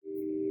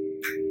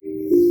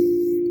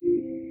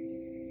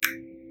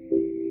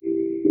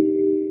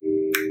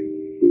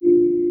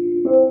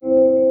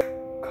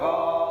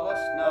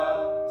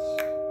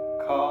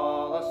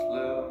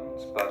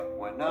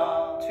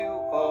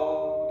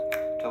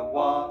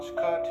watch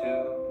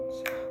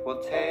cartoons.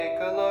 We'll take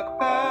a look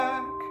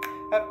back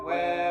at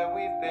where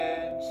we've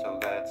been. So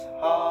let's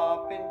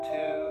hop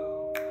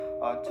into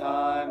our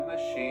time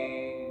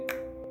machine.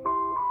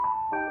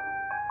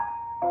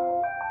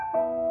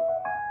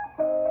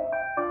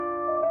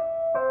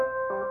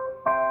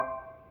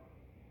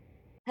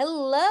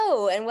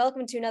 Hello, and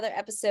welcome to another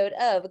episode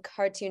of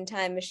Cartoon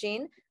Time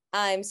Machine.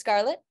 I'm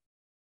Scarlett.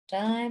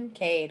 I'm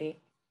Katie.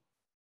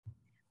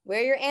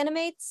 We're your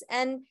animates,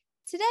 and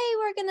today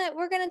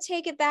we're gonna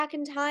take it back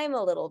in time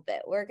a little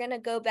bit. We're gonna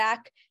go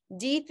back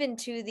deep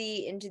into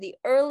the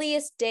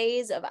earliest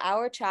days of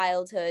our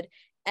childhood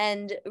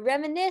and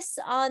reminisce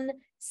on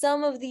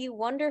some of the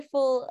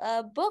wonderful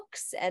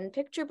books and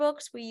picture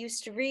books we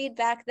used to read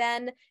back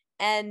then,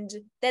 and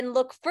then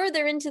look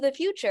further into the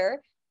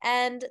future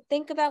and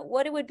think about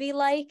what it would be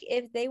like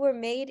if they were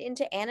made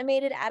into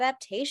animated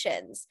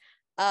adaptations.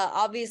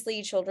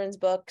 Obviously, children's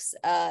books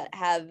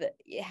have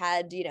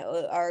had,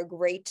 are a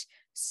great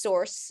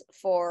source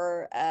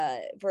for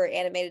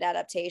animated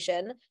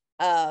adaptation.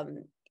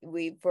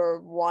 For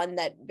one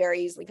that very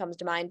easily comes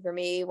to mind for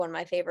me, one of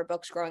my favorite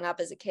books growing up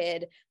as a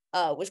kid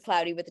was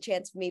Cloudy with a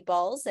Chance of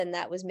Meatballs, and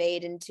that was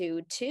made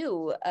into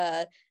two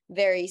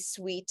very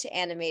sweet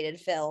animated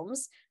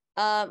films.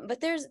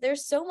 But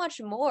there's so much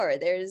more.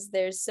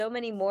 There's so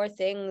many more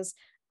things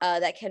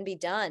that can be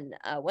done.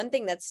 One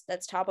thing that's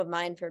top of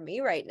mind for me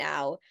right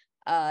now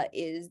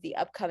is the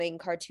upcoming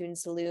Cartoon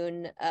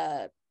Saloon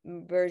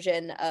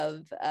version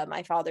of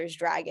My Father's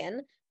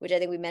Dragon, which I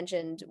think we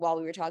mentioned while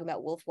we were talking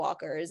about Wolf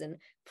Walkers and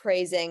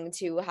praising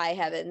to high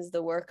heavens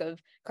the work of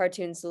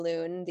Cartoon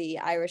Saloon, the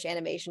Irish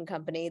animation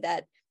company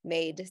that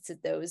made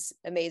those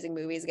amazing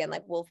movies again,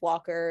 like Wolf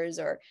Walkers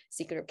or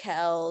Secret of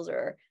Kells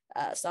or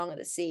Song of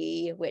the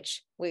Sea,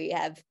 which we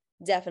have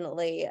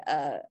definitely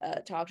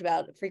talked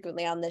about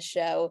frequently on this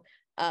show.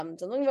 So I'm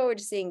looking forward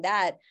to seeing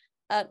that.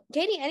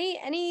 Katie,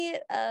 any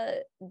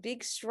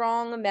big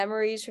strong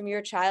memories from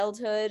your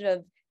childhood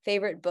of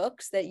favorite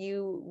books that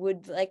you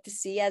would like to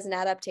see as an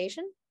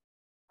adaptation?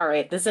 All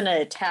right, this is an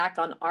attack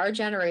on our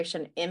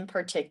generation in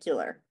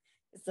particular.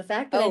 It's the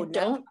fact that I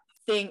don't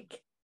think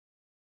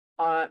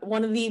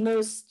one of the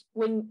most,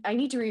 when I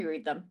need to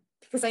reread them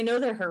because I know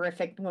they're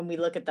horrific when we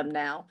look at them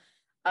now.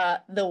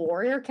 The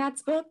Warrior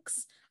Cats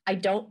books, I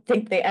don't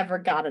think they ever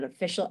got an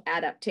official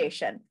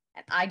adaptation,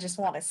 and I just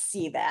want to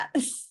see that.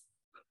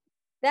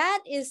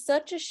 That is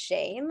such a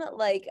shame.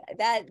 Like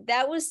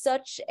that was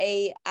such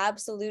a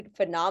absolute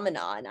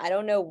phenomenon. I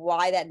don't know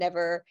why that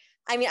never,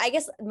 I mean, I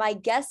guess my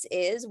guess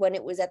is when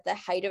it was at the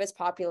height of its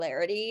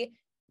popularity,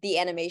 the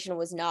animation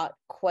was not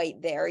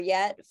quite there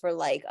yet for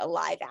like a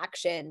live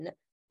action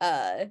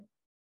uh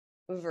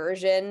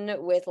version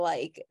with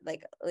like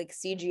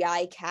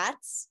CGI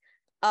cats.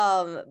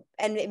 And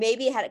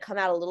maybe had it come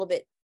out a little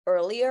bit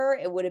earlier,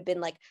 it would have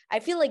been like, I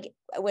feel like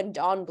when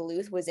Don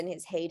Bluth was in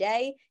his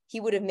heyday,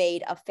 he would have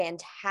made a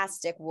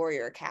fantastic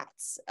Warrior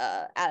Cats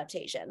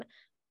adaptation.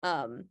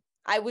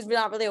 I was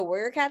not really a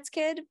Warrior Cats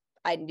kid.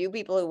 I knew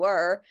people who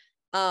were.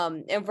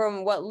 And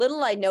from what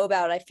little I know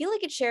about it, I feel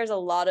like it shares a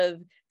lot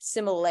of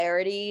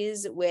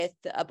similarities with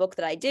a book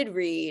that I did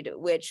read,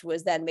 which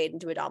was then made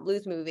into a Don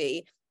Bluth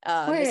movie,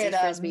 Wait Mrs.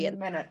 Frisbee a and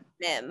minute.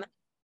 Nim.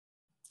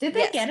 Did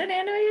they get an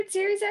animated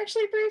series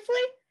actually briefly?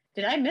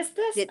 Did I miss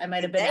this? I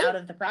might have been out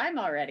of the prime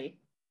already.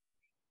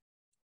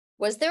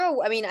 Was there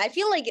I mean, I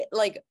feel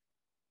like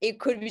it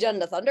could be done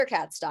in the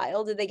Thundercat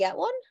style. Did they get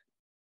one?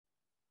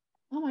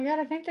 Oh my God,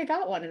 I think they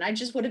got one, and I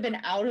just would have been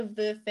out of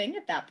the thing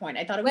at that point.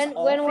 I thought it was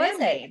all when was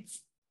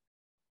fan-mades.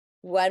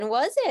 When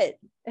was it?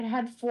 It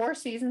had 4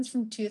 seasons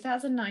from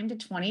 2009 to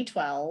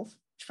 2012,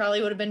 which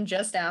probably would have been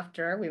just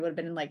after. We would have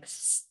been in like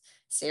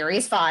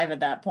series 5 at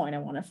that point, I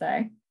want to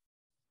say.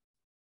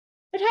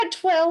 It had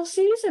 12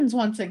 seasons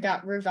once it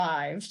got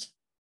revived.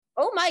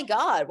 Oh my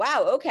God.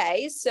 Wow.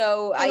 Okay.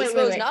 So I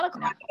suppose not a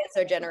crime against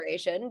our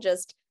generation,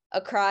 just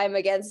a crime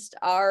against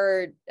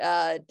our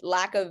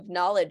lack of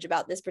knowledge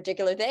about this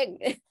particular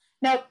thing.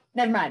 Nope,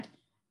 never mind.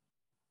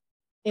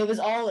 It was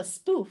all a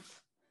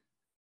spoof.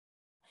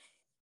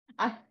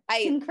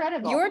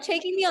 Incredible. You're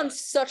taking me on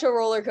such a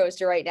roller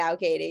coaster right now,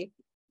 Katie.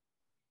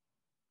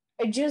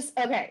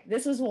 Okay,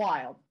 this was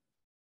wild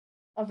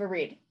of a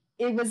read.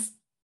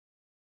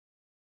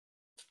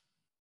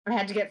 I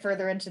had to get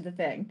further into the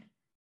thing.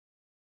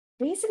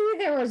 Basically,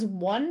 there was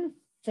one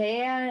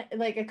fan,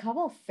 like a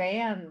couple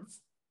fans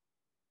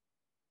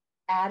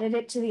added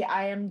it to the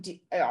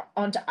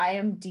onto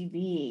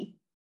IMDb.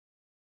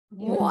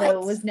 Even though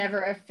it was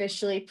never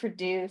officially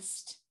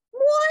produced.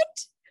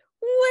 What?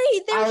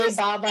 Wait, there's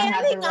Alibaba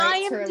had the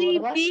rights for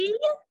IMDb?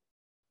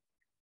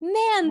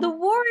 Man, the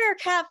Warrior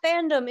Cat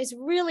fandom is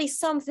really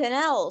something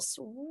else.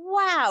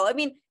 Wow. I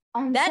mean,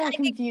 I'm so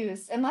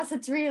confused. Unless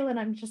it's real and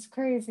I'm just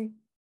crazy.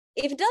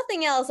 If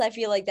nothing else, I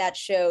feel like that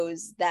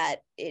shows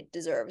that it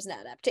deserves an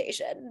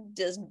adaptation,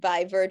 just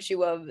by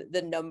virtue of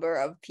the number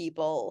of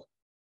people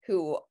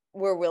who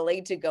were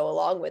willing to go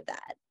along with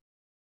that.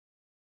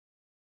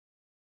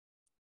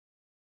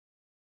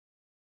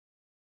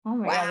 Oh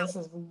my God, this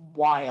is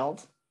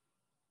wild.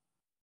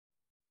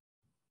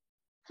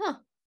 Huh.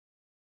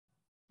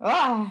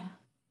 Ah.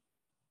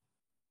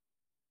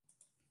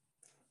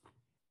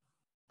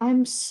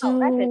 I'm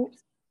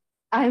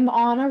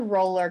on a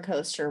roller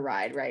coaster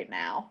ride right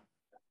now.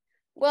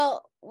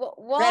 Well,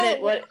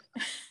 Reddit,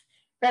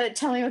 Reddit,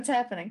 tell me what's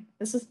happening.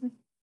 This is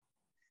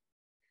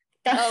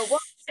well,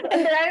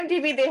 in their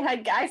IMDb they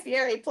had Guy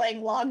Fieri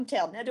playing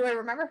Longtail. Now, do I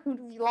remember who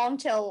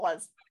Longtail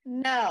was?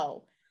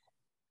 No.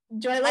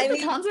 Do I like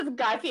the concept of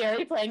Guy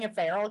Fieri playing a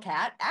feral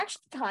cat?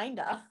 Actually,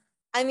 kinda.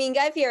 I mean,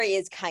 Guy Fieri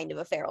is kind of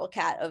a feral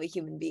cat of a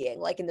human being,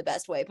 like in the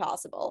best way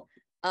possible.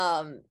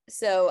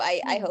 So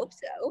I hope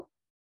so.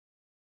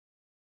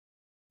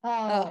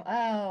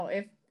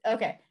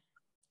 Okay.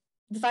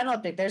 The final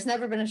update. There's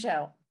never been a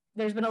show.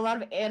 There's been a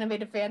lot of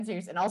animated fan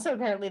series, and also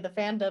apparently the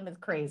fandom is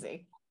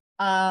crazy.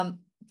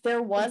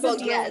 There was a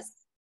deal,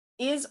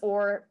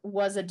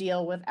 was a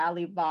deal with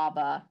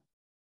Alibaba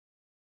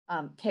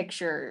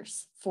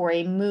Pictures for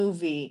a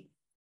movie,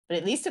 but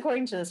at least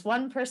according to this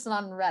one person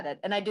on Reddit,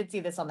 and I did see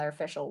this on their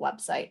official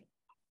website,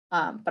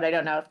 but I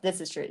don't know if this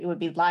is true. It would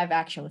be live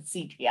action with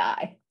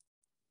CGI.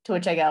 To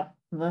which I go,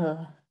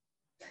 ugh.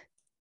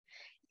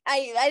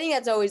 I think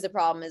that's always the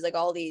problem, is like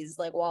all these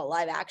like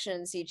live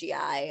action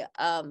CGI.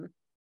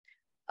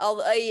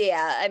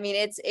 Yeah, I mean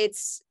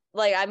it's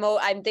like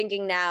I'm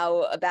thinking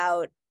now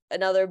about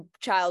another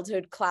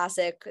childhood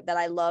classic that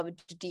I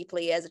loved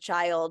deeply as a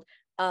child,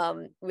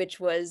 which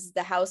was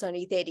The House on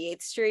East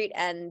 88th Street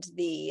and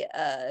the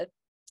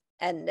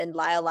and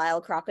Lyle Lyle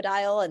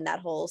Crocodile and that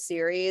whole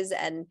series,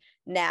 and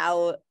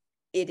now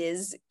it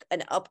is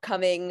an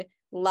upcoming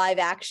live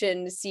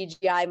action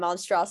CGI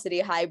monstrosity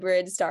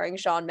hybrid starring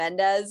Shawn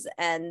Mendes,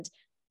 and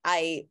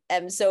I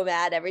am so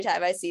mad every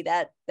time I see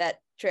that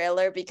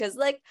trailer, because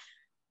like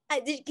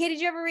did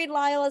you ever read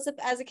Lyle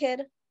as a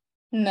kid?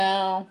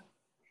 No.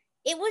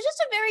 It was just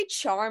a very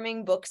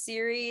charming book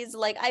series.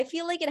 Like I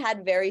feel like it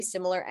had very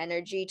similar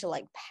energy to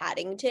like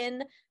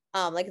Paddington,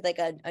 like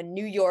a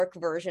New York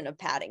version of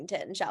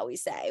Paddington, shall we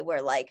say,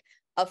 where like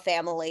a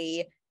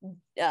family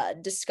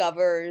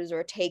discovers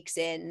or takes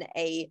in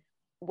a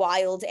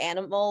wild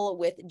animal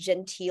with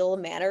genteel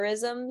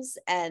mannerisms,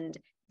 and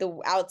the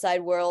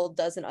outside world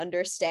doesn't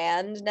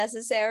understand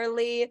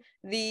necessarily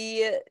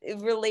the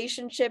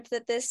relationship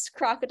that this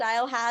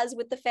crocodile has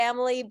with the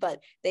family,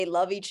 but they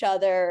love each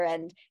other,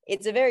 and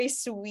it's a very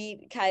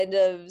sweet kind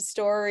of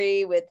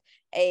story with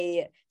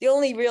the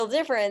only real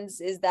difference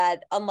is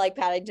that, unlike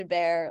Paddington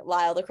Bear,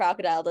 Lyle the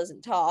crocodile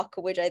doesn't talk,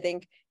 which I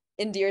think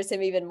endears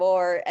him even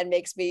more and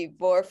makes me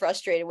more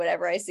frustrated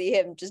whenever I see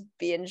him just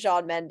being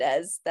Shawn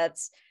Mendes.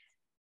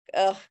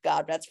 Oh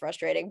God, that's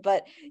frustrating.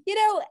 But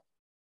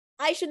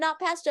I should not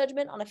pass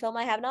judgment on a film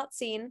I have not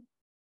seen.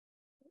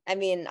 I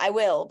mean, I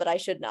will, but I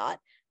should not.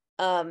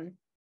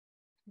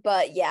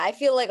 But yeah, I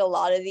feel like a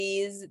lot of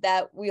these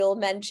that we'll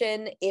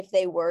mention, if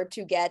they were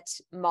to get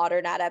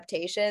modern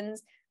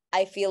adaptations,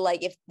 I feel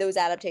like if those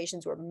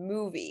adaptations were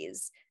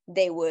movies,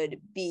 they would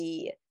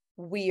be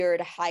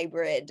weird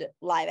hybrid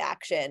live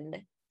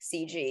action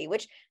CG,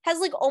 which has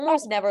like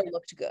almost never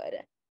looked good.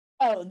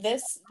 Oh,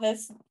 this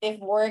if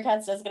Warrior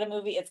Cats does get a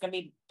movie, it's gonna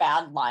be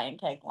bad Lion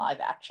King live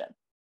action.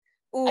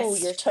 Ooh,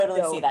 you're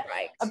totally see that.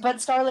 Right.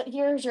 But Scarlett,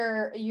 here's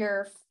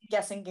your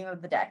guessing game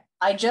of the day.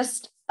 I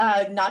just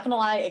not gonna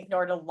lie,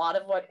 ignored a lot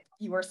of what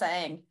you were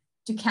saying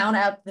to count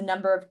out the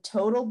number of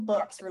total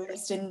books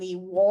released in the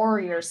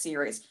Warrior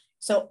series.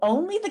 So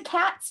only the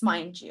cats,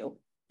 mind you.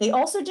 They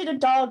also did a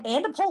dog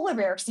and a polar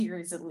bear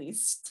series, at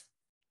least.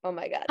 Oh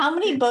my God. How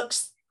many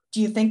books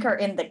do you think are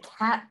in the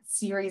cat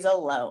series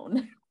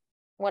alone?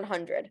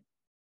 100.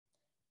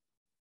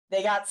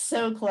 They got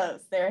so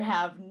close. They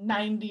have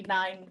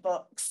 99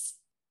 books.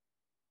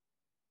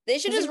 They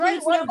should just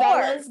write one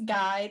novellas, more.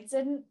 Guides,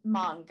 and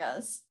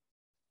mangas.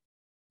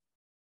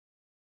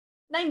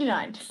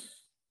 99.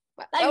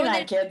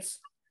 99 kids.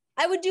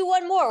 I would do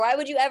one more. Why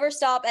would you ever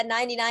stop at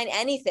 99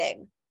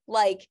 anything?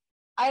 Like,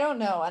 I don't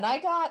know. And I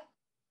got,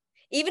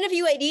 even if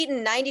you had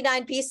eaten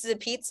 99 pieces of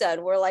pizza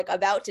and were like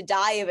about to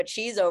die of a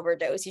cheese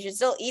overdose, you should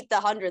still eat the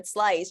 100th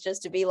slice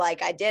just to be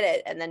like, I did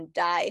it, and then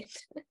die.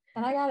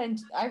 And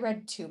I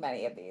read too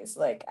many of these.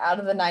 Like, out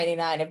of the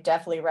 99, I've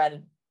definitely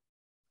read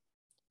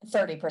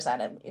 30%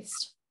 at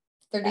least.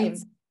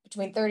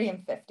 Between 30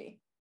 and 50.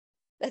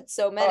 That's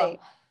so many.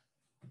 Oh.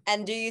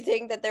 And do you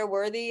think that they're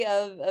worthy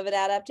of an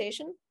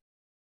adaptation?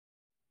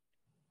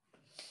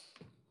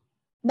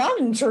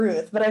 Not in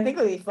truth, but I think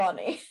it would be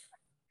funny.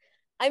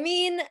 I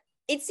mean,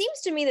 it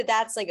seems to me that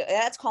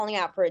that's calling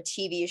out for a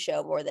TV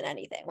show more than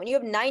anything. When you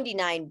have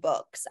 99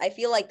 books, I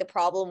feel like the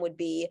problem would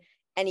be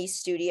any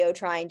studio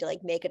trying to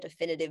like make a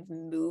definitive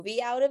movie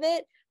out of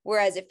it,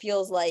 whereas it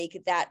feels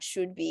like that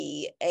should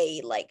be a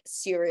like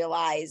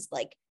serialized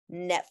like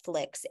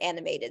Netflix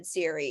animated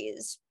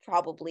series,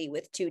 probably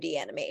with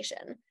 2D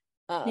animation.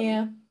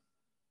 Yeah,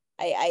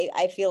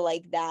 I feel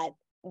like that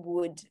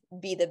would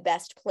be the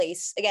best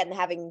place, again,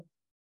 having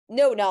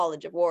no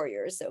knowledge of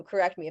Warriors, so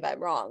correct me if I'm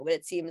wrong, but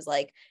it seems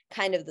like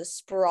kind of the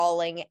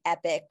sprawling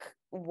epic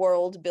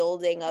world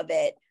building of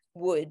it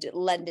would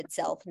lend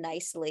itself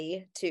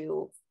nicely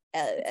to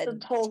a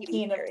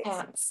Tolkien of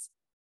cats.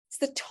 It's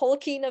the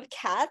Tolkien of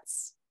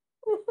cats.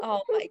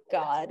 Oh my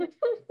God.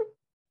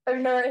 I've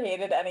never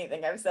hated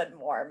anything I've said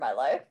more in my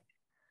life.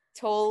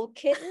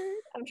 Tolkien?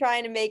 I'm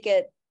trying to make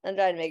it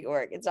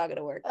work. It's not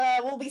gonna work.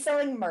 We'll be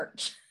selling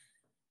merch.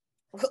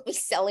 We'll be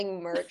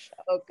selling merch.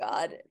 Oh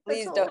God.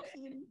 Please don't.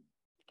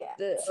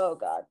 Oh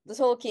God. This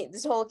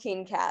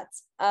Tolkien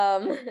cats.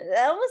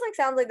 That almost like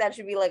sounds like that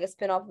should be like a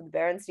spin-off of the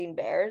Berenstain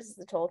Bears,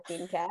 the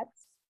Tolkien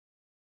cats.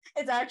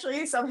 It's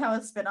actually somehow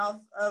a spin-off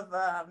of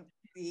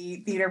the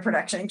theater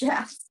production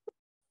cast.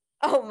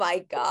 Oh my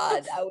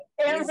God. That would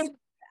be so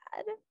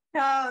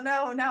bad.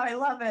 No, I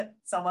love it.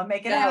 Someone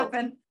make it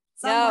happen.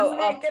 Someone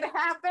make it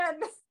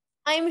happen.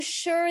 I'm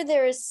sure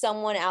there is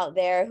someone out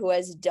there who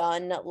has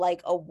done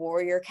like a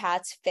Warrior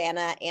Cats fan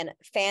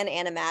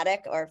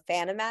animatic,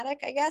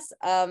 I guess,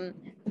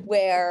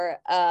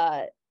 where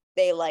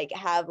they like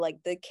have like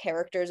the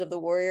characters of the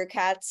Warrior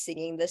Cats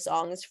singing the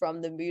songs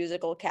from the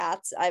musical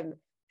Cats. I'm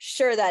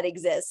sure that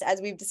exists.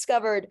 As we've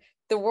discovered,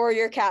 the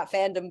Warrior Cat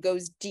fandom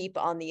goes deep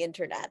on the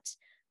internet.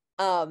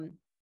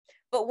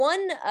 But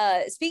one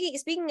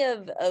speaking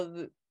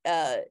of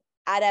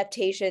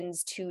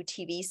adaptations to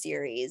TV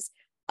series,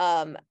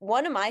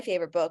 one of my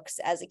favorite books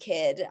as a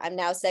kid, I'm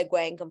now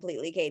segueing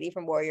completely, Katie,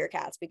 from Warrior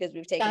Cats because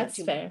we've taken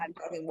too much time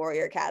talking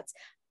Warrior Cats.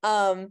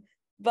 But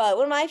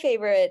one of my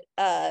favorite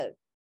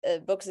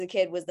books as a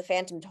kid was The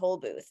Phantom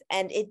Tollbooth,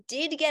 and it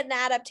did get an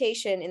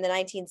adaptation in the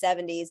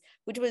 1970s,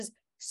 which was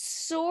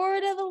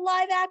sort of a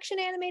live action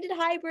animated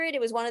hybrid.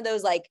 It was one of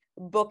those like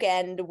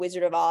bookend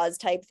Wizard of Oz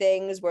type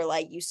things where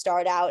like you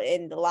start out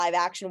in the live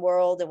action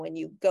world, and when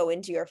you go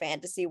into your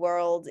fantasy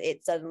world,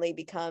 it suddenly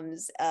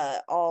becomes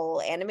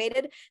all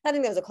animated. I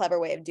think that was a clever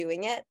way of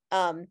doing it.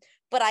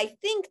 But I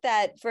think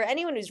that for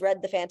anyone who's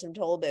read The Phantom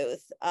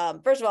Tollbooth,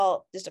 first of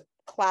all, just a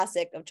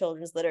classic of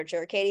children's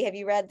literature. Katie, have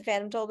you read The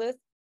Phantom Tollbooth?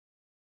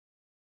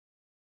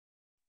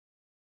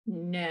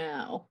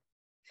 No.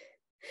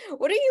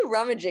 What are you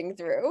rummaging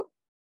through?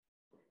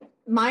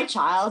 My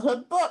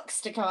childhood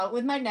books to come up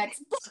with my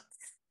next book.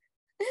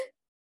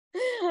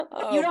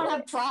 Oh, you don't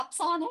have props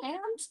on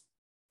hand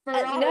for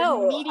our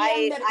no,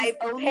 medium that is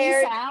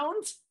only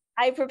sound?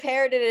 I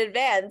prepared in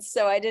advance,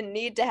 so I didn't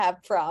need to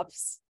have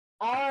props.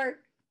 Our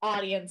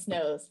audience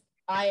knows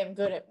I am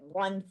good at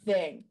one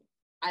thing,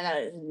 and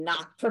that is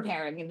not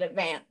preparing in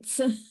advance.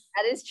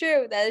 That is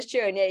true.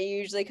 And yet you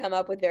usually come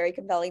up with very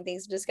compelling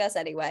things to discuss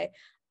anyway.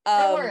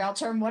 Don't worry, I'll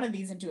turn one of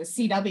these into a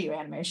CW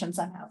animation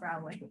somehow,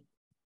 probably.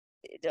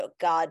 Oh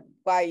God,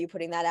 why are you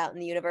putting that out in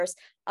the universe?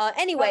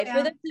 Anyway,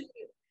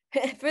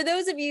 for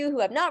those of you who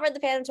have not read The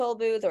Phantom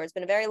Tollbooth, or it's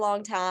been a very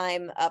long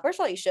time, first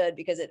of all, you should,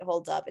 because it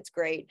holds up. It's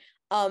great.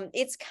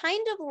 It's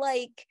kind of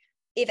like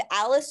if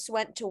Alice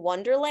went to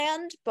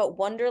Wonderland, but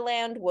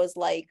Wonderland was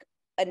like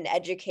an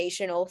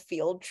educational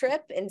field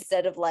trip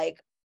instead of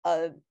like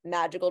a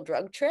magical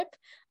drug trip.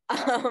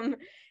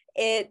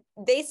 It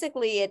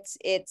basically it's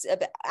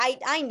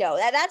I know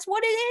that's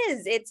what it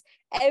is. It's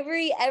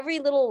every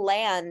little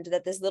land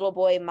that this little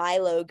boy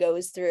Milo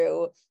goes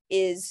through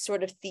is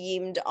sort of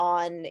themed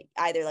on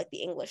either like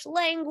the English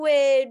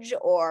language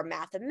or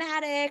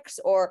mathematics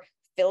or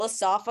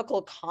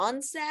philosophical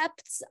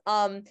concepts,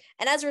 and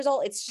as a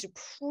result it's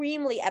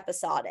supremely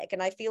episodic.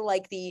 And I feel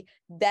like the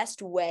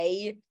best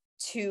way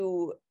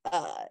to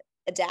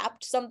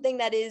adapt something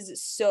that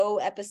is so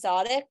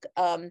episodic,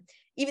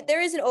 even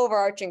there is an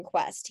overarching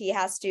quest. He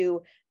has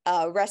to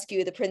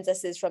rescue the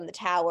princesses from the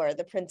tower,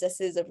 the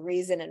princesses of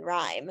reason and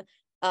rhyme.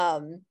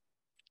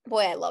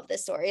 Boy, I love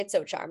this story. It's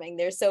so charming.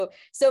 There's so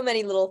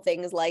many little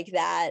things like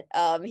that.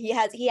 He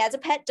has a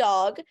pet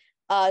dog.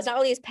 It's not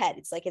really his pet,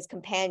 it's like his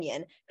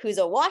companion, who's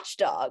a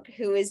watchdog,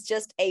 who is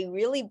just a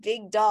really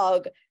big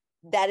dog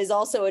that is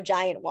also a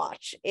giant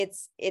watch.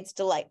 It's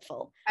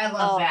delightful. I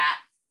love that.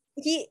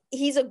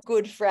 He's a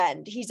good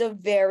friend. He's a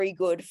very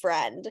good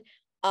friend.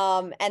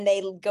 And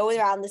they go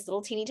around this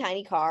little teeny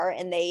tiny car,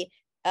 and they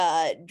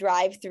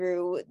drive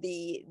through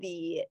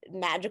the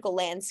magical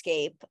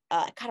landscape.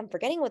 God, I'm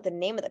forgetting what the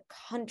name of the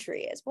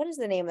country is. What is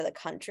the name of the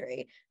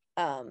country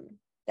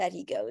that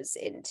he goes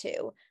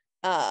into?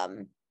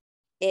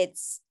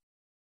 It's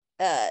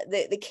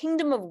the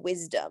Kingdom of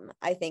Wisdom,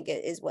 I think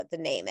is what the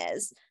name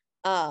is.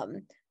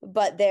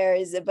 But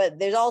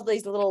there's all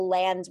these little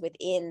lands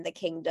within the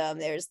kingdom.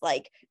 There's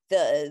like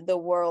the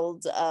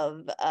world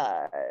of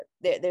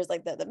there's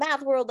like the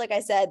math world, like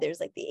I said. There's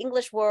like the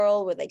English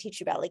world where they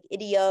teach you about like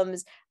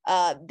idioms.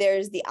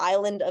 There's the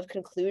island of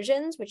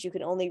conclusions, which you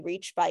can only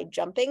reach by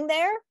jumping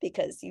there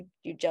because you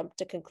jump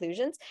to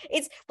conclusions.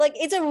 It's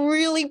a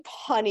really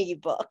punny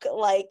book.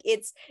 Like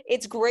it's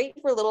great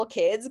for little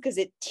kids because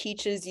it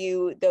teaches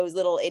you those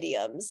little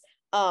idioms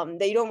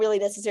that you don't really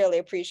necessarily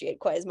appreciate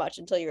quite as much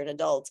until you're an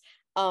adult.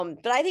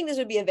 But I think this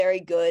would be a very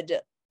good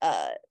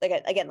like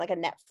a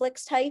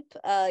Netflix type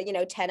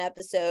 10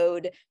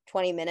 episode,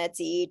 20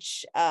 minutes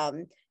each,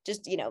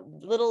 just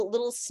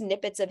little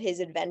snippets of his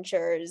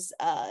adventures,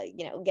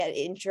 get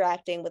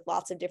interacting with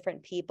lots of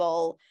different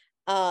people.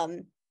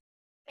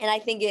 I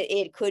think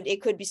it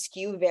could be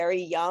skew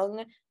very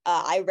young.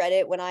 I read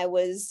it when I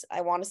was,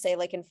 I want to say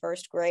like in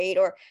first grade,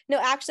 or no,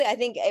 actually, I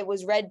think it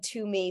was read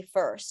to me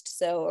first.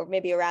 So, or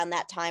maybe around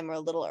that time or a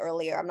little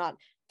earlier. I'm not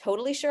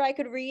totally sure I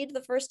could read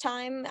the first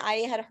time I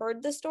had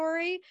heard the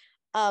story.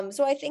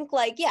 So I think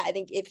like, yeah, I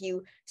think if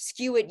you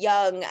skew it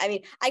young, I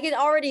mean, I can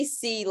already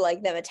see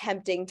like them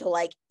attempting to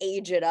like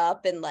age it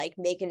up and like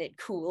making it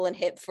cool and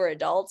hip for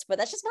adults, but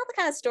that's just not the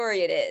kind of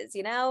story it is,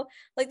 you know?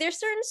 Like there's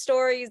certain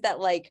stories that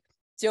like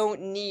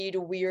don't need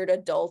weird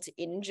adult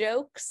in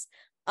jokes.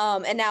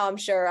 And now I'm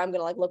sure I'm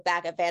gonna like look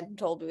back at Phantom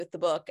Tollbooth the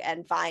book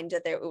and find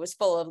that it was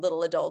full of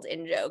little adult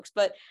in jokes,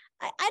 but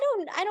I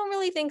don't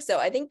really think so.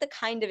 I think the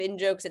kind of in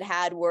jokes it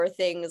had were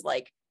things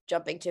like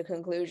jumping to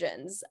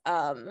conclusions,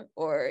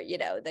 or you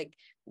know, like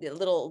the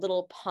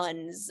little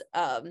puns.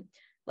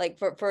 Like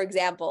for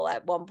example,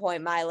 at one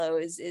point Milo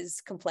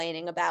is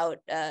complaining about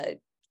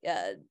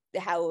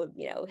how,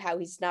 you know, how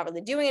he's not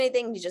really doing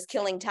anything, he's just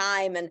killing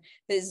time, and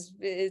his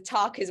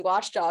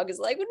watchdog is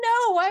like,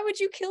 no, why would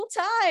you kill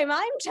time,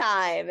 I'm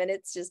time. And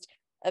it's just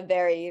a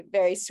very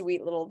very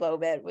sweet little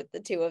moment with the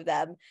two of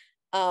them.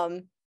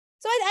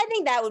 So I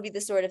think that would be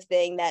the sort of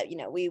thing that, you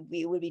know, we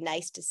would be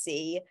nice to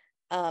see.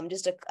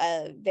 Just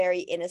a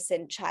very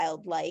innocent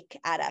childlike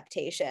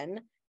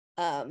adaptation.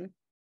 I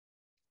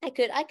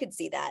could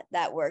see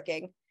that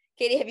working.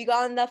 Katie, have you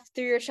gone enough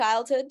through your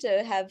childhood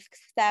to have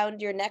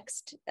found your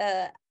next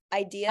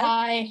idea?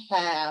 I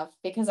have,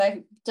 because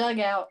I dug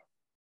out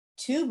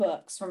 2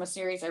 books from a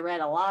series I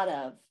read a lot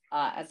of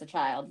as a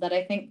child that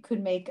I think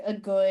could make a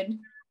good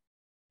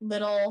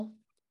little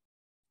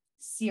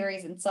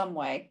series in some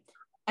way.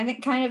 I think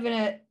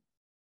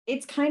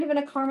it's kind of in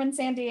a Carmen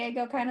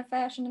Sandiego kind of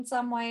fashion in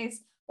some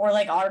ways, or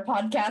like our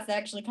podcast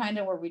actually kind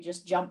of, where we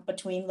just jump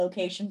between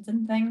locations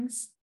and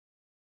things.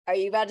 Are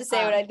you about to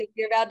say what I think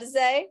you're about to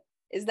say?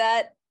 Is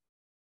that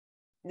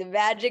the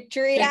Magic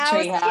Tree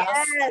House?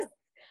 Yes.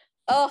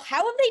 Oh, how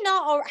have they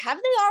not? Have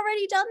they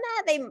already done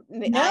that?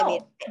 No. I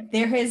mean,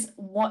 there is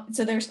one.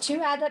 So there's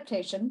 2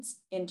 adaptations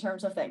in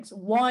terms of things.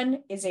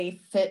 One is a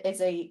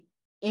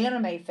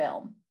anime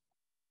film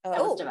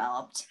that was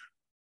developed.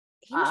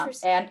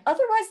 Interesting. And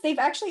otherwise, they've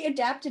actually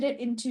adapted it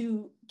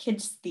into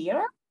kids'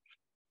 theater.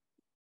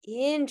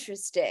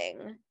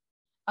 Interesting.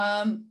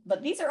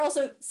 But these are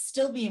also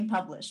still being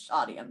published,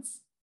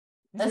 audience.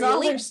 As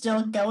all they're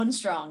still going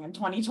strong in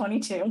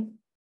 2022.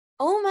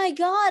 Oh my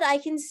god, I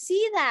can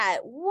see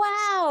that.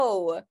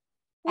 Wow.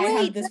 I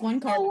have this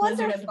one called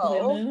Blizzard of the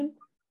Blue Moon,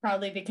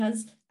 probably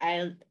because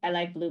I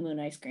like Blue Moon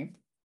ice cream.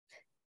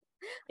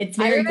 It's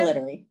very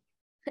glittery.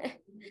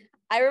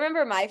 I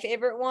remember my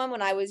favorite one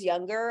when I was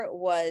younger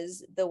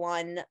was the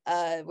one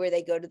where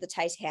they go to the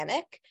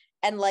Titanic,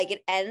 and like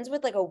it ends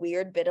with like a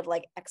weird bit of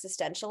like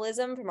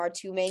existentialism from our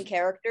 2 main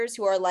characters,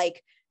 who are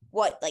like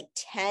what, like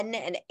 10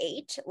 and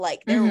 8,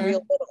 like they're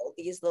real little,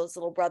 those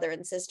little brother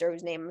and sister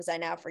whose names I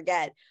now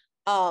forget.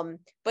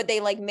 But they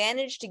like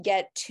managed to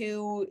get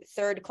 2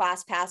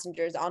 third-class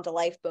passengers onto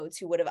lifeboats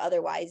who would have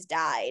otherwise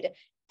died,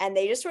 and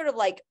they just sort of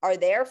like are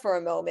there for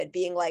a moment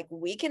being like,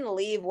 we can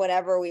leave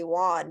whenever we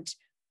want,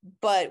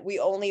 but we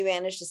only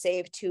managed to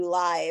save 2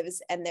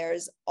 lives, and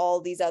there's all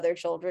these other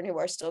children who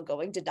are still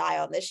going to die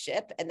on this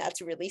ship, and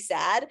that's really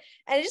sad.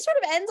 And it just sort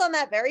of ends on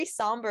that very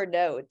somber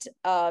note,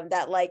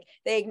 that like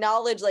they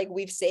acknowledge like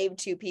we've saved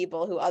 2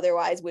 people who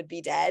otherwise would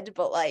be dead,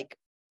 but like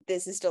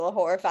this is still a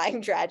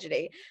horrifying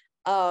tragedy.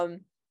 They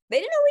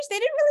didn't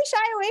really shy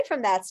away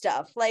from that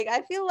stuff. Like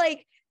I feel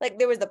like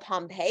there was the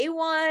Pompeii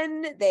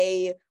one,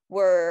 they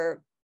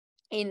were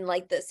in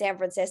like the San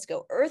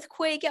Francisco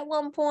earthquake at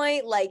one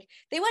point. Like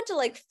they went to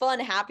like fun,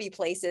 happy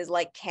places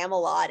like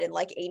Camelot and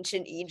like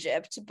ancient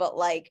Egypt, but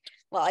like,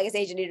 well, I guess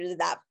ancient Egypt is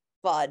that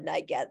fun,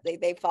 I guess.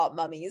 They fought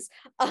mummies.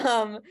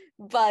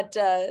 But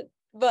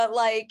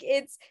like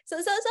it's so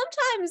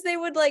sometimes they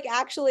would like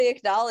actually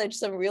acknowledge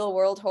some real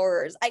world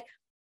horrors.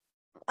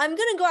 I'm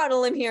gonna go out on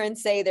a limb here and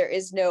say there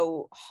is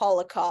no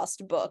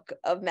Holocaust book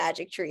of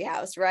Magic Tree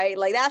House, right?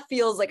 Like that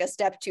feels like a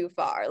step too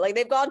far. Like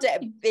they've gone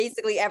to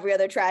basically every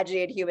other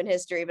tragedy in human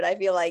history, but I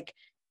feel like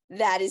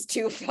that is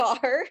too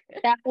far.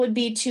 That would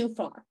be too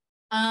far.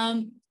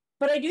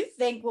 But I do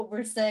think what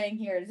we're saying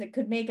here is it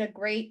could make a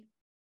great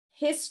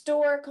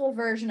historical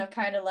version of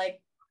kind of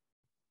like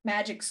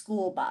Magic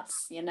School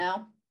Bus, you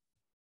know?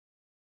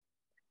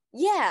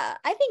 Yeah,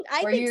 I think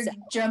you're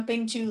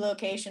jumping to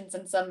locations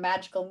in some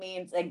magical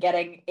means and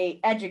getting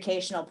a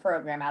educational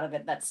program out of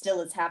it that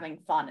still is having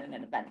fun and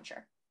an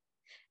adventure.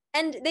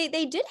 And they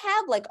did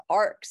have like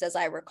arcs, as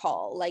I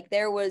recall. Like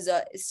there was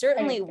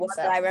certainly one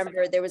that I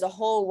remember. There was a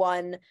whole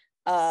one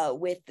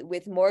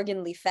with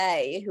Morgan Le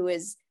Fay, who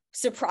is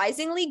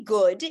surprisingly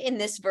good in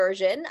this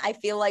version. I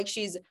feel like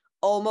she's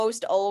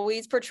almost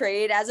always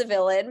portrayed as a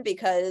villain,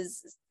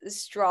 because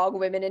strong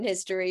women in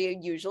history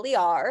usually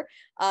are.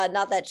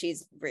 Not that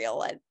she's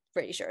real. I'm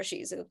pretty sure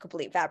she's a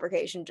complete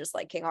fabrication, just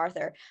like King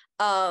Arthur.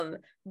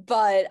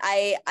 But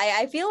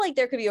I feel like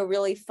there could be a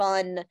really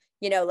fun,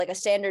 like a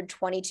standard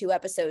 22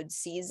 episode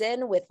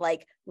season with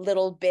like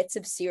little bits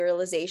of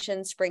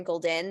serialization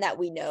sprinkled in that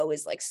we know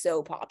is like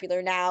so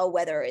popular now,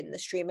 whether in the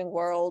streaming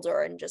world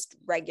or in just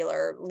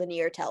regular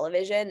linear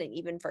television. And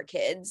even for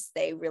kids,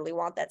 they really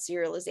want that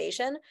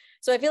serialization.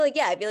 So I feel like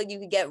you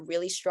could get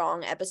really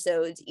strong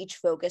episodes, each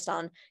focused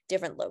on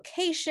different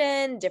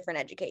location, different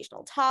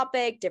educational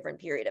topic, different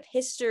period of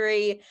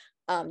history.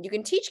 You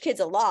can teach kids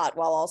a lot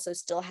while also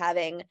still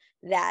having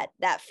that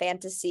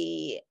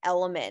fantasy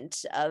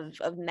element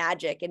of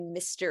magic and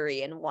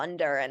mystery and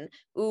wonder and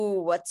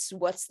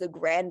what's the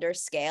grander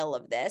scale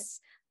of this.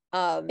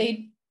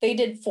 They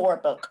did 4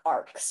 book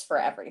arcs for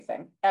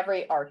everything.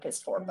 Every arc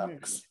is 4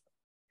 books.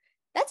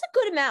 That's a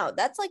good amount.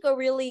 That's like a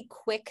really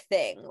quick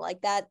thing.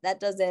 Like that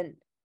doesn't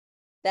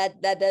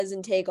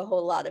take a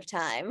whole lot of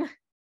time.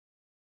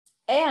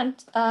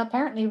 And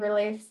apparently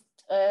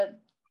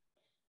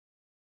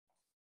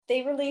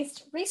they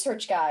released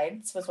research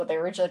guides, was what they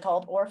were originally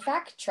called, or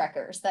fact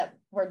checkers that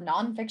were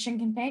nonfiction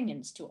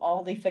companions to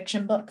all the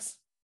fiction books.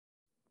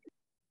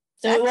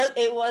 So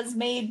it was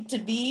made to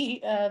be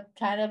a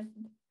kind of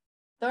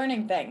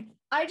learning thing.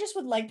 I just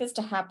would like this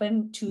to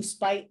happen to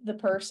spite the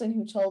person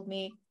who told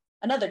me,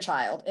 another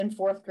child in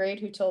 4th grade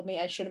who told me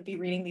I shouldn't be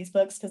reading these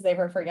books because they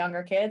were for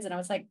younger kids. And I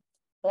was like,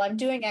 well, I'm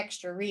doing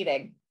extra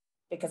reading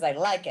because I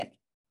like it.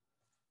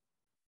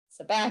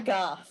 So back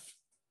off.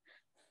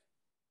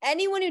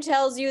 Anyone who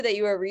tells you that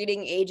you are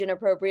reading age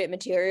inappropriate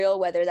material,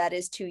 whether that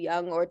is too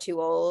young or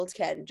too old,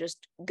 can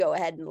just go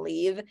ahead and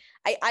leave.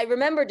 I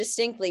remember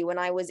distinctly when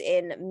I was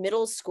in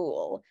middle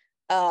school,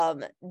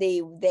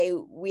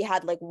 we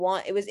had like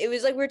one, it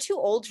was like we were too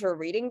old for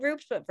reading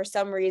groups, but for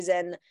some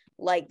reason,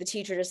 like the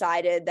teacher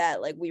decided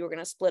that like we were going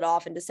to split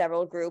off into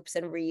several groups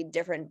and read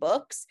different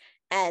books.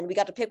 And we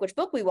got to pick which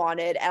book we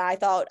wanted. And I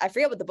thought, I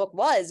forget what the book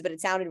was, but it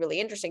sounded really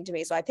interesting to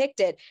me. So I picked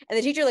it. And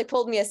the teacher like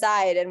pulled me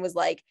aside and was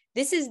like,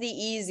 this is the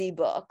easy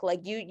book. Like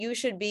you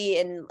should be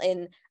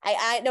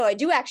I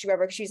do actually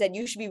remember, because she said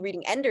you should be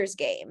reading Ender's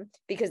Game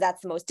because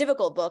that's the most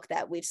difficult book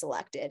that we've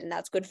selected. And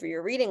that's good for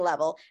your reading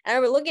level. And I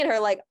remember looking at her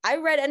like, I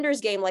read Ender's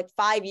Game like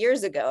 5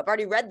 years ago. I've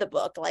already read the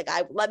book. Like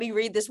let me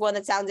read this one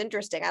that sounds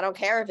interesting. I don't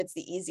care if it's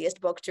the easiest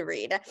book to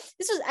read.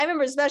 I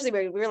remember especially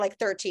when we were like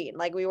 13,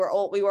 like we were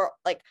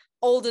like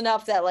old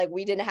enough that like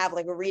we didn't have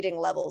like reading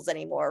levels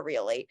anymore,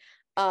 really.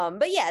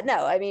 But yeah,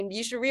 no, I mean,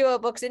 you should read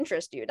what books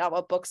interest you, not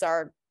what books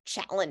are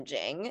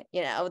challenging.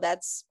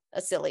 That's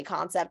a silly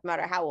concept no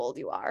matter how old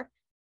you are.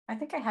 I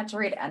think I had to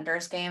read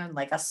Ender's Game in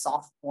like a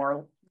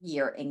sophomore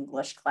year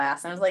English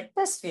class, and I was like,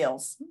 this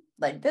feels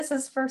like this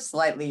is for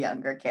slightly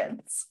younger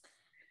kids.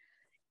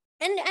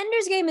 And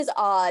Ender's Game is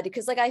odd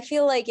because like I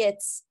feel like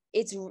it's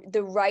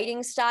the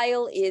writing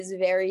style is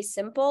very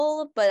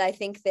simple, but I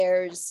think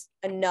there's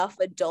enough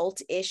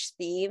adult-ish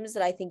themes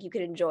that I think you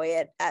could enjoy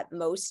it at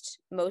most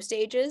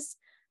ages.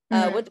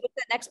 What's the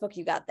next book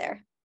you got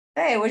there?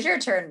 Hey, it was your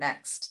turn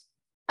next.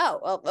 Oh,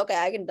 well, okay.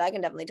 I can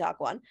definitely talk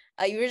one.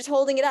 You were just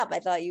holding it up. I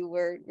thought you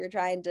were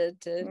trying to.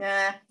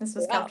 Nah, this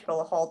was comfortable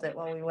to hold it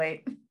while we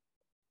wait.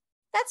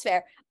 That's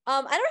fair.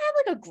 I don't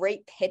have like a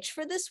great pitch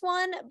for this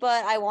one,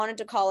 but I wanted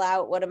to call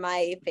out one of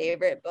my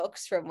favorite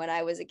books from when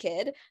I was a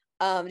kid.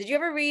 Did you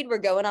ever read We're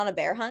Going on a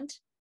Bear Hunt?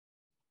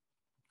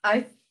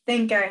 I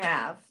think I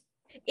have.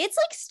 It's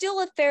like still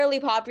a fairly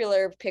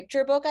popular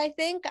picture book, I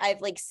think. I've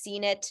like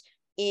seen it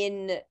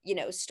in,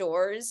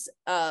 stores,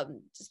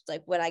 just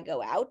like when I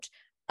go out.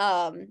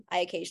 I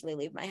occasionally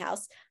leave my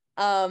house.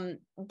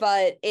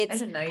 But it's, I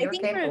didn't know you were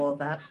capable of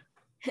that.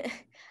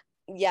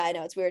 Yeah, I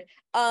know, it's weird.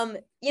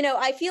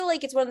 I feel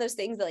like it's one of those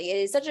things that like, it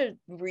is such a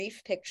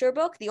brief picture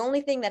book. The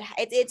only thing that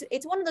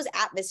it's one of those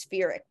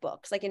atmospheric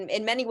books, like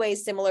in many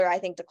ways similar, I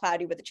think, to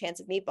Cloudy with a Chance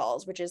of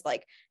Meatballs, which is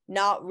like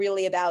not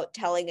really about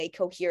telling a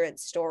coherent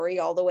story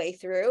all the way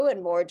through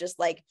and more just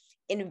like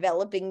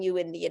enveloping you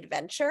in the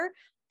adventure.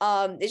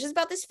 It's just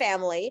about this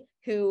family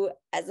who,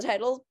 as the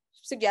title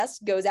suggests,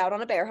 goes out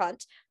on a bear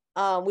hunt.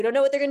 We don't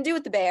know what they're going to do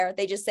with the bear.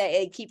 They just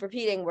keep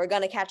repeating, we're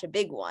going to catch a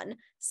big one.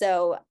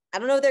 So I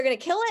don't know if they're going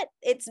to kill it.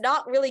 It's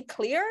not really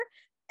clear.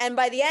 And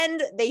by the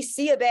end, they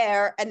see a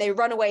bear and they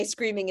run away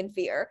screaming in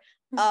fear.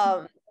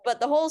 But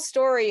the whole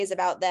story is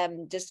about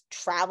them just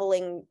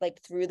traveling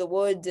like through the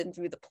woods and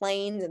through the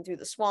plains and through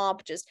the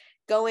swamp, just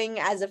going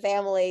as a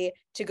family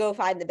to go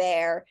find the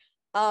bear.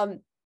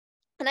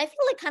 And I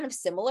feel like kind of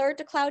similar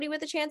to Cloudy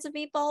with a Chance of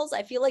Meatballs,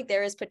 I feel like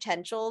there is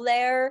potential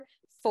there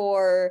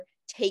for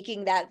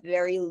taking that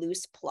very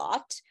loose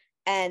plot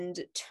and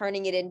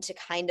turning it into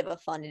kind of a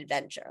fun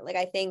adventure. Like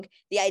I think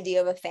the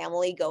idea of a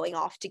family going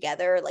off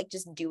together, like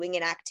just doing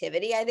an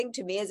activity, I think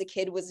to me as a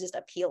kid was just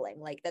appealing.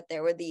 Like that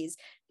there were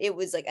it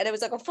was like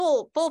a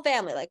full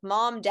family, like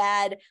mom,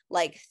 dad,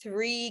 like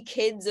 3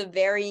 kids of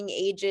varying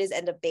ages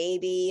and a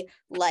baby,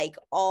 like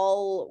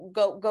all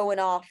going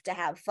off to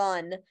have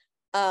fun.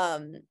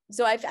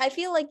 So I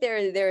feel like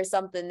there is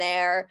something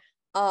there.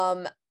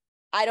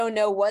 I don't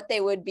know what they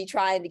would be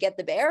trying to get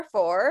the bear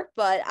for,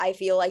 but I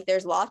feel like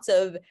there's lots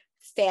of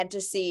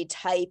fantasy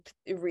type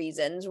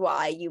reasons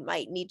why you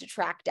might need to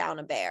track down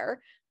a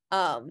bear.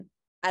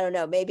 I don't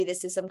know, maybe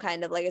this is some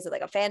kind of, like I said,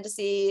 like a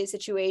fantasy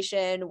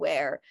situation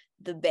where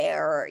the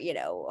bear,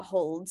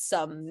 holds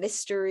some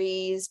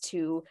mysteries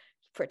to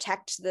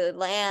protect the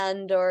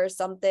land or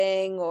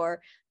something,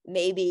 or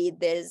maybe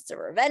there's a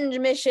revenge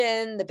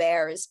mission. The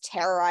bear is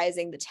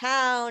terrorizing the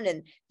town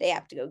and they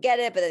have to go get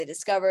it, but they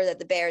discover that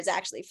the bear is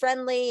actually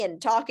friendly and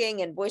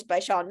talking and voiced by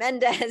Shawn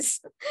Mendes.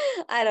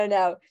 I don't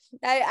know.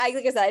 I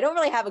like I said, I don't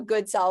really have a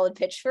good solid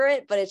pitch for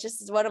it, but it's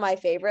just one of my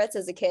favorites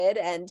as a kid.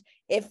 And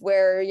if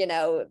we're,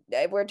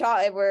 if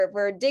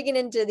we're digging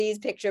into these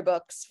picture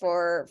books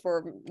for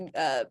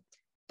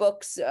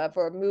books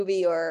for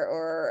movie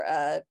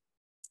or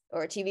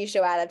TV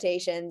show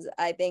adaptations,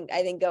 I think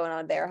going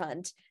on Bear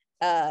Hunt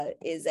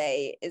is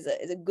a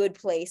good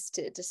place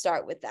to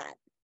start with that.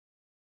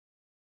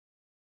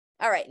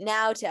 All right,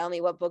 now tell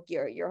me what book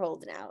you're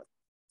holding out.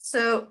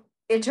 So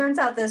it turns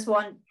out this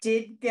one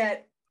did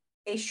get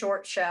a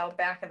short show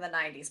back in the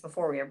 90s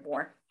before we were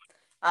born.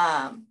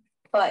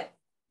 But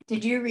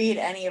did you read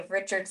any of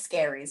Richard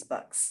Scarry's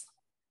books?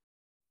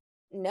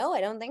 No, I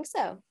don't think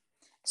so.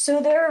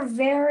 So they're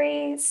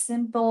very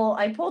simple.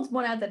 I pulled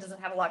one out that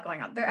doesn't have a lot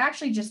going on. They're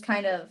actually just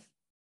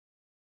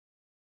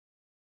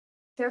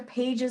they're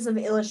pages of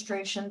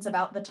illustrations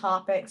about the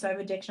topic. So I have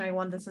a dictionary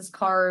one that says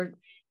cars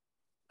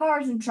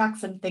and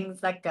trucks and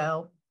things that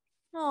go.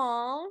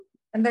 Aww.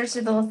 And there's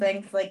the little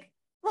things like,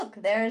 look,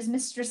 there's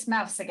Mistress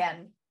Mouse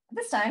again.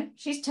 This time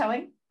she's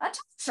towing a tow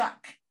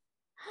truck.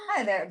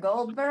 Hi there,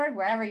 Goldberg,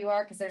 wherever you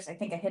are, because there's, I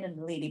think, a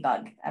hidden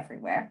ladybug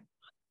everywhere.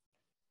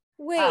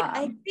 Wait,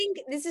 I think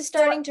this is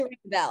starting to ring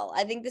a bell.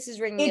 I think this is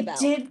ringing a bell. It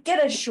did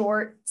get a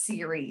short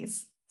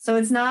series, so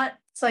it's not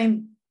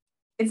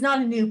a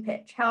new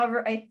pitch.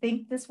 However, I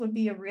think this would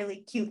be a really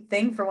cute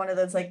thing for one of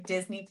those like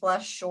Disney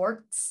Plus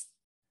shorts,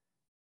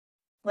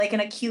 like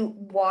in a cute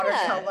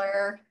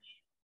watercolor,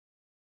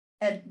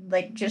 and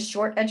like just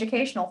short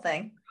educational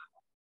thing.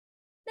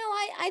 No,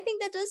 I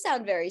think that does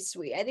sound very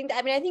sweet. I think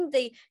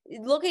they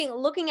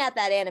looking at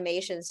that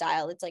animation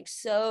style, it's like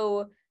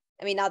so.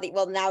 I mean, now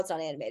it's not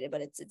animated,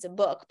 but it's a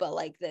book. But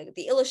like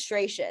the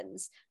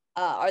illustrations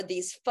are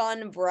these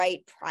fun,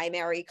 bright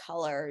primary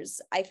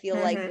colors. I feel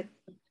like with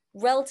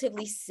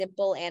relatively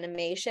simple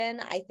animation,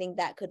 I think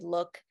that could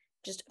look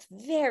just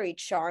very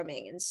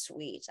charming and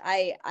sweet.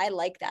 I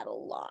like that a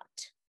lot.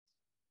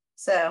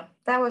 So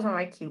that was one of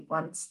my cute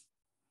ones.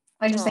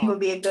 I just think it would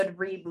be a good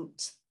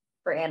reboot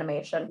for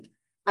animation.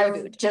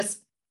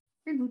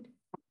 Reboot.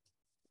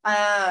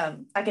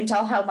 I can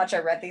tell how much I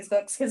read these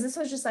books because this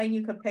was just something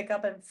you could pick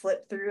up and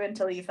flip through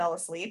until you fell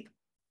asleep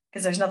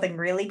because there's nothing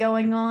really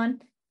going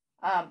on.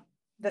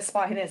 The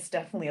spine is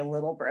definitely a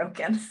little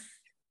broken.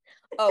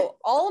 Oh,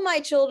 all of my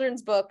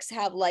children's books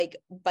have like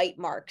bite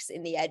marks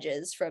in the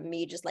edges from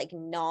me just like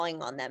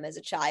gnawing on them as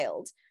a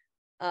child.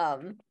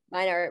 Mine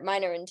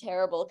are in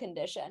terrible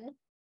condition.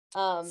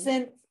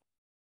 Since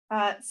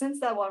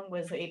that one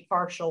was a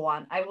partial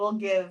one, I will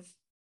give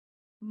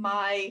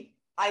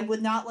I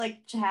would not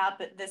like to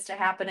have this to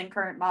happen in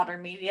current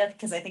modern media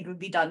because I think it would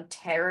be done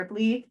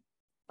terribly.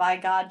 By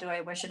God, do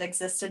I wish it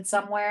existed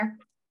somewhere.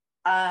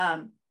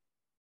 A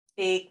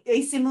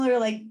similar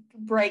like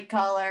bright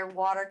color,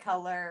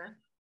 watercolor,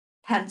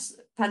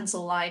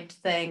 pencil lined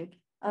thing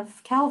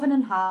of Calvin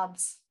and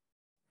Hobbes.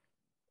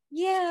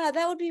 Yeah,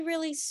 that would be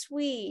really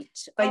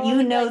sweet. But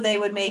they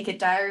would make it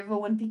Diary of a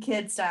Wimpy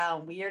Kid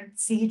style, weird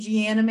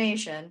CG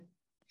animation.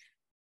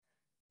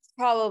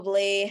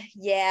 Probably,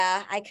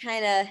 yeah. I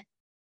kind of...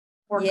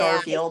 Or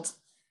Garfield.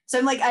 So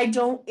I'm like,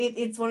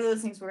 it's one of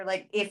those things where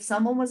like, if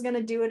someone was going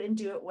to do it and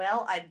do it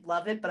well, I'd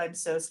love it, but I'm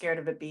so scared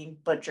of it being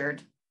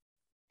butchered.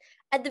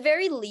 At the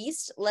very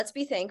least, let's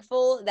be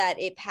thankful that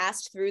it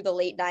passed through the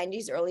late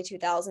 90s, early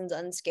 2000s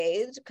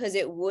unscathed, because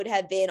it would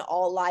have been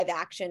all live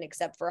action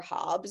except for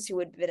Hobbes, who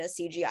would have been a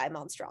CGI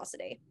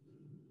monstrosity.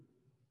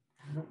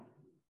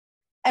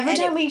 Every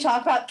time we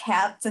talk about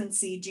cats and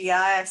CGI,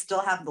 I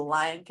still have The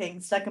Lion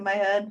King stuck in my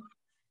head.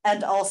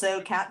 And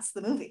also Cats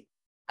the movie.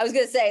 I was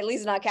gonna say, at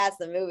least not Cats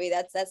the movie.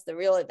 That's the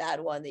really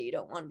bad one that you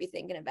don't want to be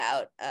thinking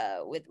about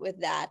with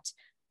that.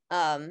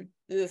 I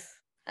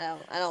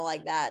don't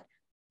like that.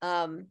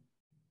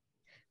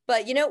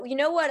 But you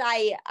know what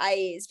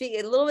I speak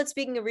a little bit,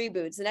 speaking of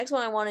reboots, the next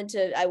one I wanted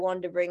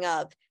to bring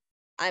up.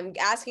 I'm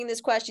asking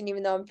this question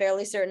even though I'm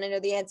fairly certain I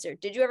know the answer.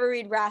 Did you ever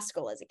read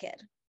Rascal as a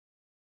kid?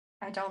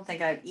 I don't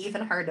think I've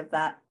even heard of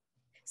that.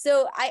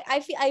 So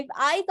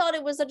I thought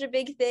it was such a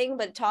big thing,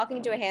 but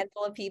talking to a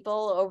handful of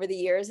people over the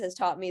years has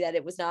taught me that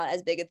it was not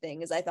as big a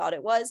thing as I thought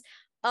it was.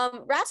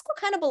 Rascal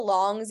kind of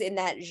belongs in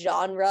that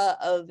genre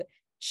of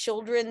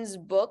children's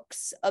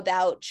books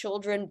about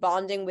children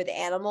bonding with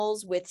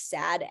animals with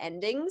sad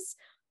endings.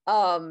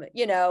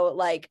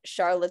 Like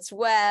Charlotte's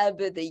Web,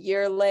 The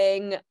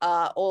Yearling,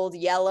 Old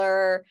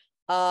Yeller,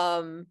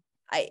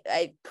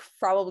 I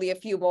probably a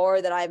few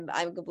more that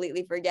I'm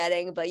completely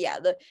forgetting, but yeah,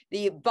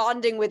 the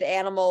bonding with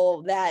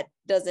animal that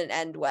doesn't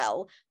end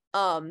well.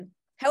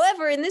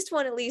 However, in this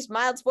one, at least,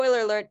 mild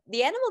spoiler alert,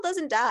 the animal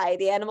doesn't die.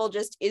 The animal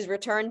just is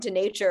returned to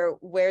nature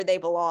where they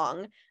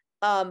belong.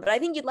 But I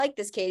think you'd like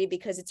this, Katie,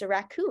 because it's a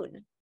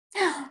raccoon.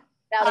 Now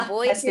the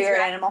boy, my spirit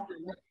animal.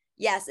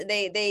 Yes,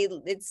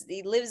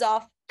 he lives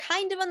off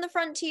kind of on the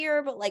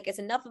frontier, but like it's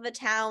enough of a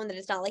town that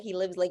it's not like he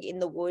lives like in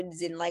the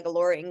woods in like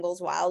Laura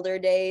Ingalls Wilder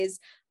days.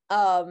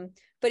 But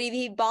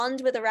he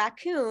bonds with a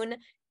raccoon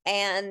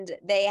and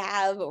they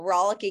have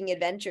rollicking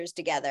adventures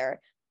together.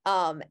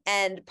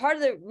 And part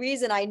of the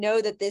reason I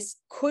know that this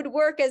could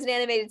work as an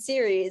animated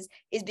series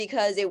is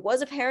because it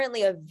was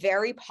apparently a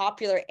very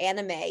popular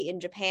anime in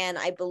Japan,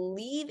 I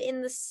believe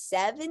in the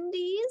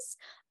 70s.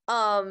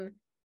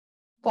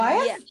 Why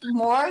have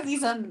more of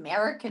these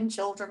American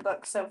children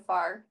books so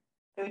far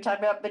that we talked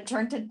about been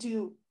turned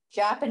into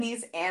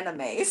Japanese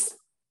animes?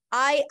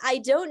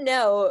 I don't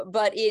know,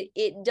 but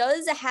it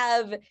does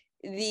have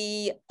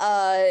the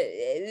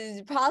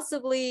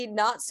possibly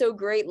not so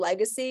great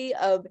legacy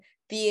of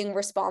being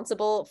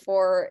responsible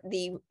for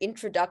the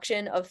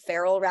introduction of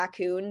feral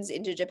raccoons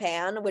into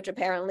Japan, which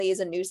apparently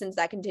is a nuisance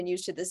that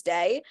continues to this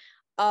day.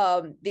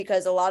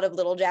 Because a lot of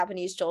little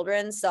Japanese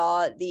children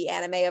saw the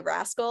anime of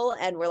Rascal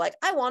and were like,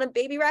 I want a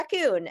baby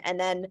raccoon. And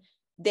then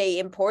they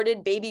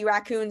imported baby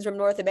raccoons from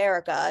North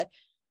America.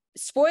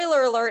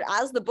 Spoiler alert,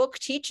 as the book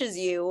teaches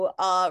you,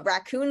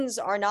 raccoons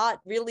are not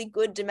really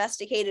good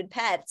domesticated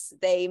pets.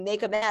 They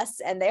make a mess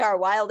and they are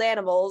wild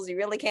animals. You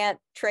really can't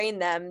train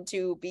them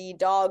to be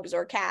dogs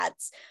or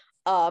cats.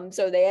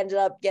 So they ended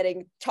up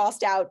getting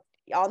tossed out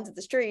onto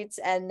the streets,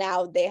 and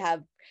now they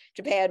have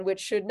Japan, which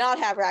should not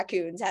have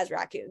raccoons, has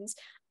raccoons.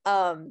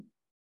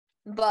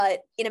 But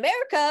in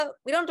America,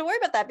 we don't have to worry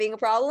about that being a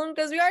problem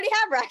because we already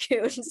have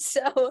raccoons.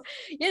 So,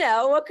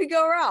 what could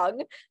go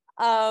wrong?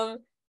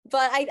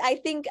 But I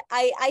think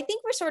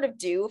we're sort of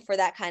due for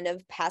that kind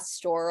of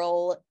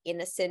pastoral,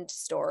 innocent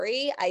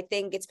story. I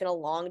think it's been a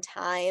long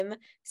time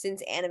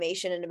since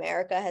animation in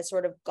America has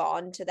sort of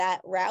gone to that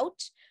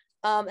route.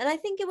 And I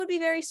think it would be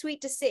very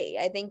sweet to see.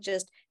 I think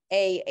just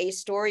a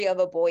story of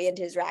a boy and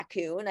his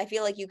raccoon. I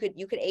feel like you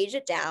could age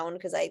it down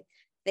because I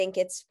think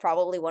it's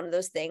probably one of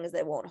those things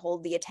that won't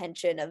hold the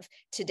attention of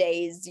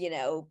today's,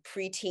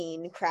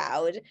 preteen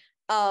crowd.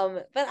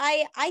 But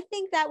I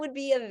think that would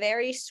be a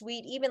very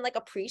sweet, even like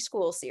a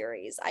preschool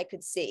series I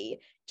could see,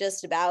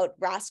 just about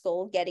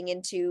Rascal getting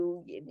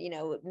into,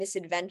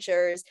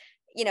 misadventures.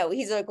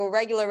 He's like a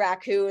regular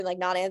raccoon, like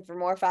not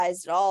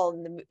anthropomorphized at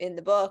all in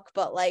the book,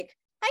 but like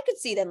I could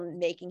see them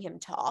making him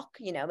talk,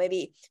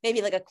 maybe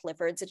like a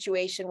Clifford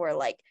situation where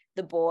like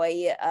the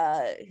boy,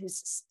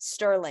 who's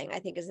Sterling, I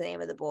think is the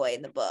name of the boy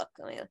in the book.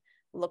 Let me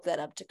look that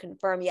up to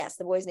confirm. Yes,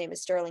 the boy's name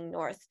is Sterling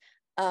North.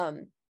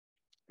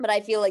 But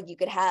I feel like you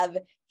could have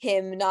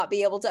him not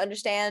be able to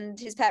understand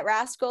his pet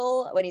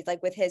Rascal when he's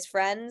like with his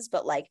friends,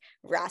 but like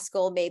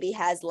Rascal maybe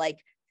has like,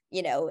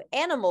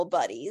 animal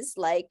buddies,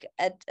 like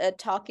a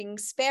talking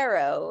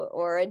sparrow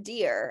or a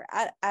deer.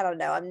 I don't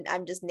know.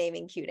 I'm just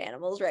naming cute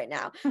animals right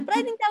now, but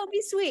I think that would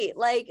be sweet.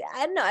 Like,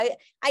 I don't know.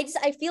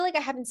 I feel like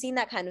I haven't seen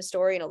that kind of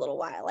story in a little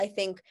while. I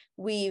think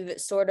we've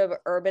sort of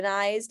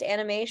urbanized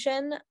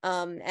animation.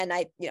 And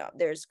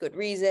there's good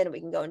reason. We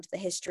can go into the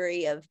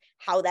history of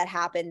how that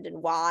happened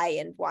and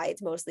why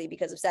it's mostly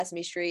because of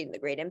Sesame Street and the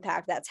great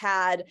impact that's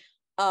had.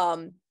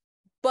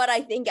 But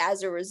I think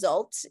as a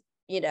result,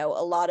 a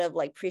lot of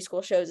like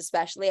preschool shows,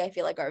 especially, I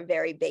feel like are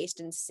very based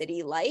in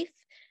city life.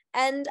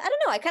 And I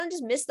don't know, I kind of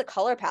just miss the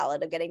color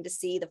palette of getting to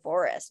see the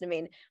forest. I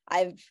mean,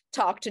 I've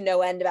talked to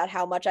no end about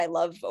how much I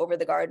love Over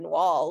the Garden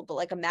Wall, but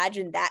like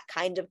imagine that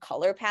kind of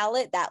color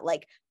palette, that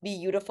like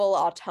beautiful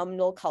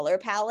autumnal color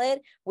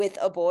palette with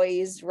a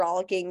boy's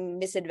rollicking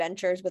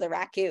misadventures with a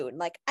raccoon.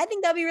 Like, I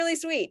think that'd be really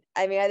sweet.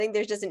 I mean, I think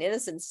there's just an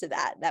innocence to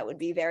that would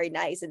be very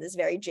nice in this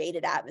very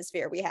jaded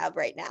atmosphere we have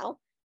right now.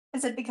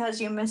 Is it because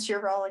you miss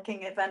your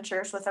rollicking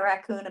adventures with a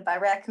raccoon? And by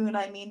raccoon,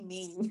 I mean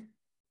me.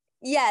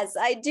 Yes,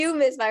 I do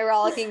miss my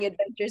rollicking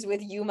adventures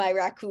with you, my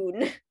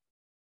raccoon.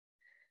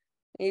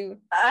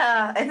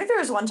 I think there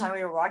was one time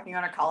we were walking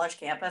on a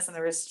college campus and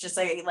there was just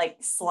a like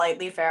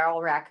slightly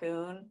feral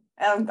raccoon.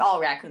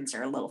 All raccoons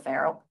are a little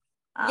feral.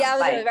 Yeah,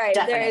 right.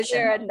 Is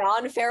there a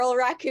non-feral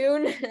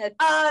raccoon?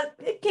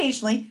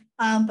 Occasionally.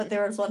 But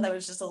there was one that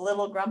was just a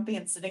little grumpy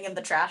and sitting in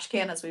the trash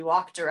can as we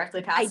walked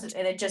directly past it,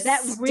 and it just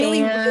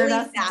really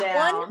us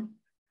down. One?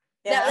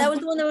 Yeah. That was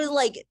the one that was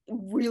like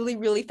really,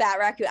 really fat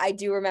raccoon. I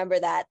do remember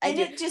that.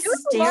 It just there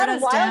was a lot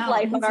of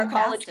wildlife on our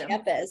college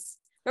campus.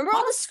 Remember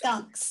all the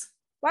skunks?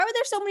 Why were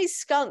there so many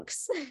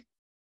skunks?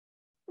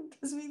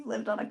 Because we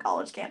lived on a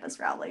college campus,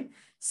 Rowley.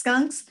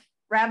 Skunks,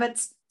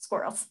 rabbits,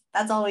 squirrels.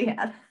 That's all we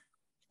had.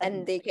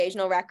 And the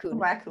occasional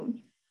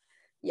raccoon.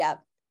 Yeah.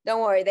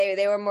 Don't worry,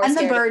 they were more. And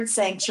the bird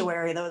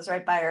sanctuary that was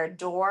right by our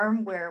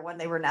dorm, where when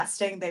they were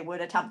nesting, they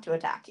would attempt to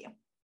attack you.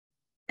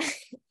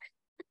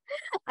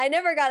 I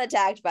never got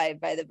attacked by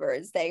the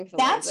birds,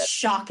 thankfully. That's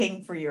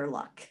shocking for your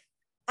luck.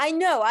 I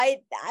know. I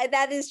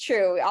that is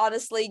true.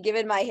 Honestly,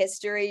 given my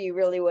history, you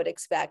really would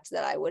expect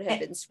that I would have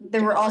been.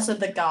 There were also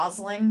the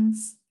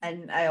goslings,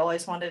 and I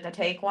always wanted to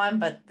take one,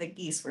 but the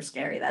geese were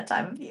scary that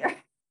time of year.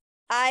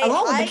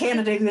 Along with the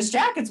Canada Goose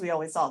jackets we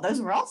always saw.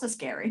 Those were also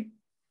scary.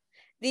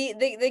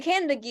 The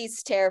Canada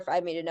Geese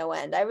terrified me to no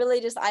end. I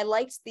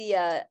liked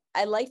the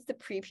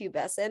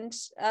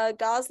prepubescent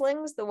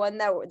goslings, the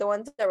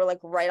ones that were like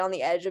right on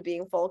the edge of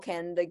being full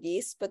Canada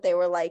Geese, but they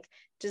were like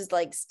just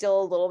like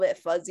still a little bit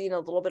fuzzy and a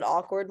little bit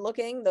awkward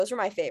looking. Those were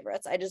my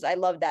favorites. I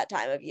loved that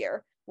time of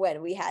year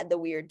when we had the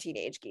weird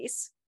teenage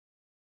geese.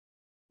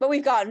 But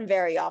we've gotten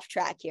very off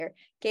track here.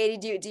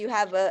 Katie, do you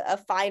have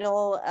a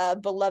final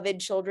beloved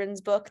children's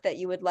book that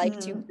you would like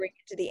to bring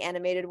into the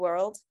animated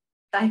world?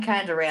 I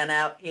kind of ran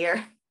out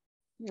here.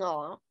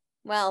 Oh,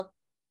 well,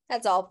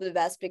 that's all for the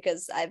best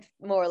because I've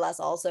more or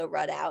less also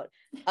run out.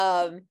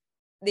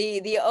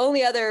 The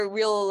only other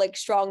real like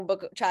strong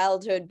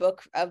childhood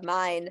book of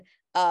mine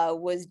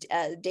was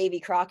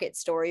Davy Crockett's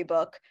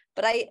storybook,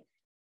 but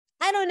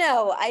I don't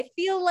know. I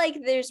feel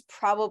like there's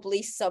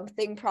probably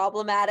something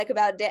problematic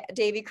about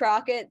Davy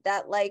Crockett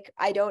that like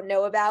I don't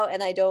know about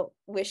and I don't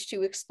wish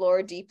to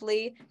explore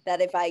deeply,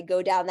 that if I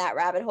go down that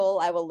rabbit hole,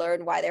 I will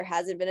learn why there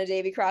hasn't been a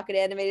Davy Crockett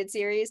animated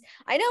series.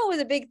 I know it was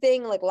a big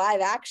thing, like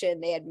live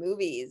action. They had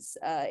movies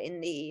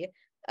in the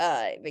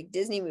like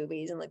Disney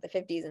movies in like the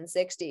 50s and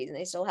 60s, and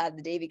they still have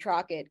the Davy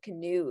Crockett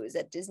canoes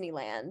at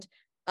Disneyland.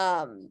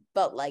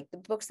 But like the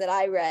books that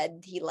I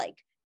read, he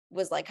like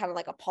was like kind of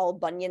like a Paul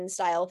Bunyan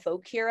style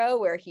folk hero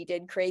where he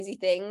did crazy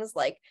things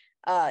like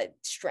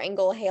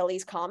strangle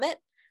Halley's Comet,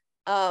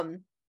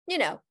 you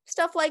know,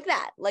 stuff like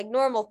that, like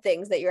normal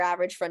things that your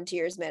average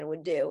frontiersman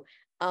would do.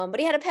 But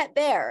he had a pet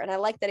bear, and I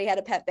like that he had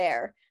a pet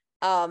bear.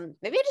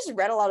 Maybe I just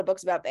read a lot of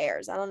books about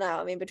bears. I don't know.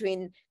 I mean,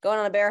 between going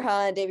on a bear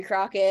hunt, Davy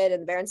Crockett,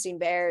 and the Berenstain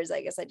Bears,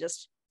 I guess I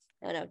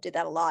don't know, did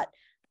that a lot.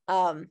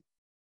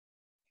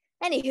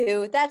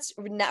 Anywho, that's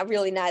not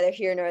really neither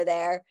here nor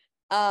there.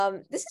 This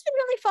has been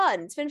really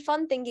fun. It's been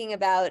fun thinking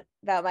about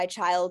my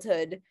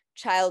childhood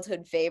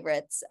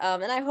favorites.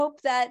 And I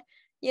hope that,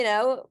 you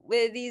know,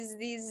 with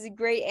these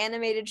great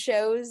animated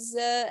shows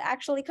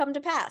actually come to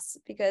pass,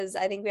 because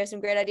I think we have some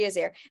great ideas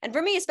here. And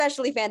for me,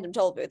 especially Phantom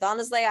Tollbooth.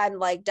 Honestly, I'm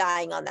like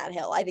dying on that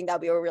hill. I think that'll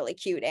be a really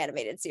cute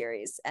animated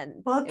series.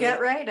 And well,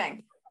 get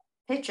writing.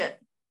 Pitch it.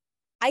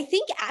 I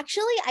think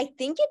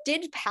it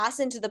did pass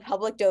into the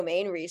public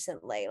domain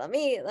recently. Let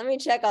me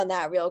check on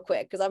that real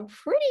quick, because I'm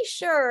pretty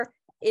sure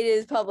it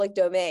is public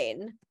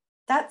domain.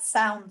 That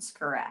sounds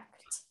correct.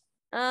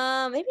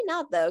 Maybe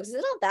not though, because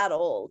it's not that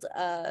old.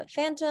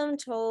 Phantom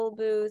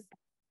Tollbooth,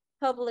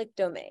 public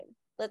domain.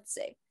 Let's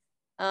see.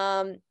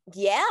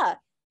 Yeah,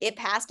 it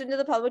passed into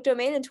the public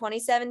domain in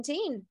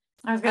 2017.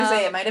 I was gonna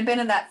say it might have been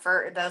in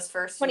those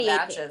first few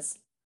batches.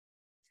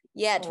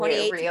 Yeah,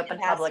 2018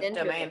 reopened public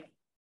domain.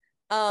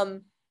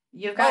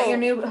 You've got your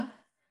new.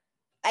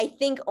 I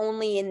think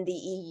only in the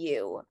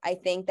EU. I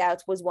think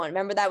that was one.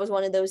 Remember, that was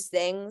one of those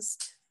things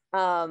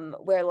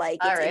where like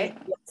it's in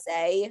the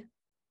USA.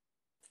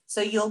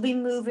 So you'll be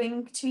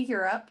moving to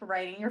Europe,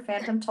 writing your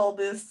Phantom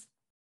Tollbooth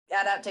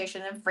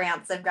adaptation in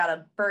France. They've got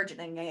a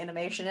burgeoning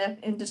animation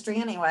industry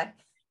anyway.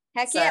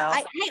 Heck yeah.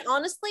 I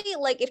honestly,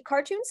 like, if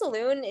Cartoon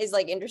Saloon is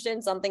like interested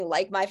in something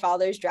like My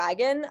Father's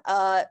Dragon,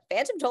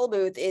 Phantom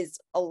Tollbooth is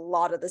a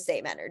lot of the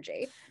same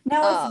energy.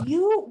 Now, if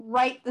you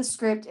write the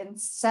script and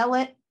sell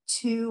it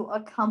to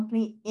a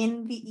company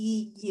in the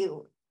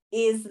EU,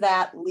 is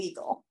that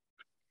legal?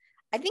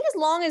 I think as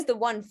long as the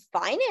one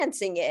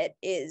financing it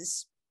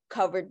is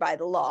covered by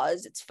the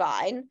laws, it's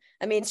fine.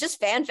 I mean, it's just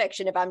fan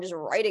fiction if I'm just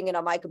writing it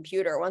on my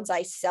computer. Once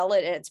I sell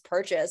it and it's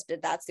purchased,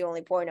 that's the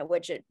only point at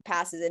which it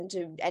passes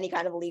into any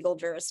kind of legal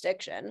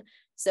jurisdiction.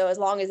 So as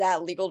long as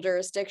that legal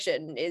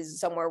jurisdiction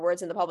is somewhere where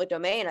it's in the public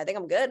domain, I think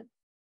I'm good.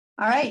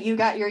 All right, you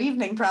got your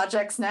evening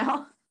projects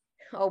now.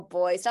 Oh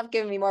boy, stop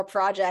giving me more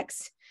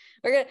projects.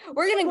 We're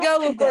gonna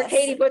go before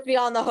Katie puts me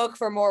on the hook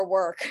for more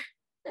work.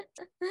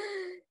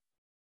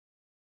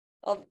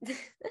 Well,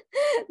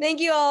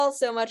 thank you all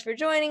so much for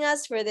joining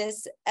us for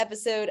this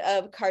episode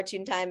of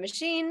Cartoon Time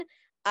Machine.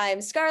 I'm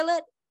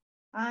Scarlett.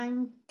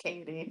 I'm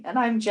Katie, and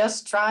I'm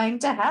just trying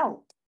to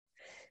help.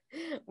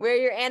 We're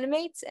your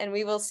animates, and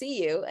we will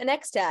see you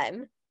next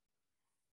time.